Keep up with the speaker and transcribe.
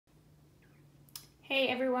Hey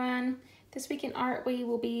everyone, this week in art we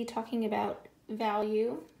will be talking about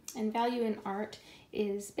value, and value in art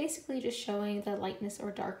is basically just showing the lightness or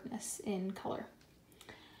darkness in color.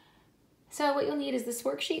 So what you'll need is this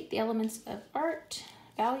worksheet, the elements of art,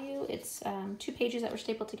 value. It's 2 pages that were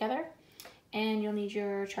stapled together, and you'll need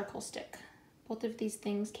your charcoal stick. Both of these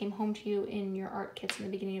things came home to you in your art kits in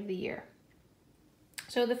the beginning of the year.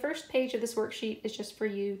 So the first page of this worksheet is just for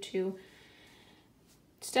you to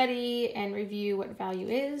study and review what value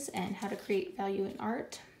is and how to create value in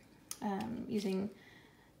art using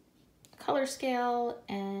a color scale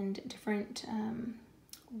and different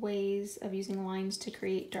ways of using lines to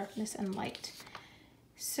create darkness and light.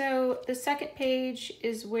 So the second page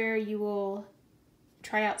is where you will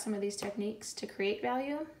try out some of these techniques to create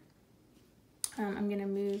value. I'm going to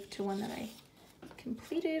move to one that I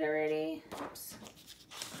completed already. Oops.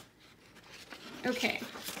 Okay,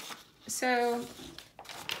 so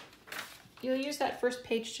you'll use that first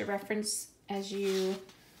page to reference as you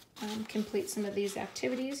complete some of these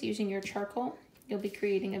activities using your charcoal. You'll be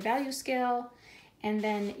creating a value scale and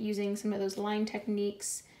then using some of those line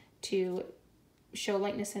techniques to show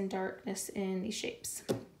lightness and darkness in these shapes.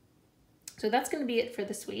 So that's going to be it for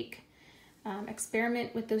this week.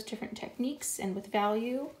 Experiment with those different techniques and with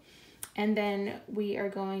value, and then we are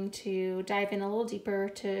going to dive in a little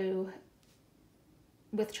deeper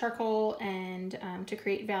with charcoal and to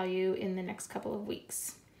create value in the next couple of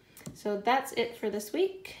weeks. So that's it for this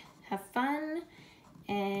week. Have fun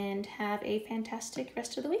and have a fantastic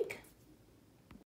rest of the week.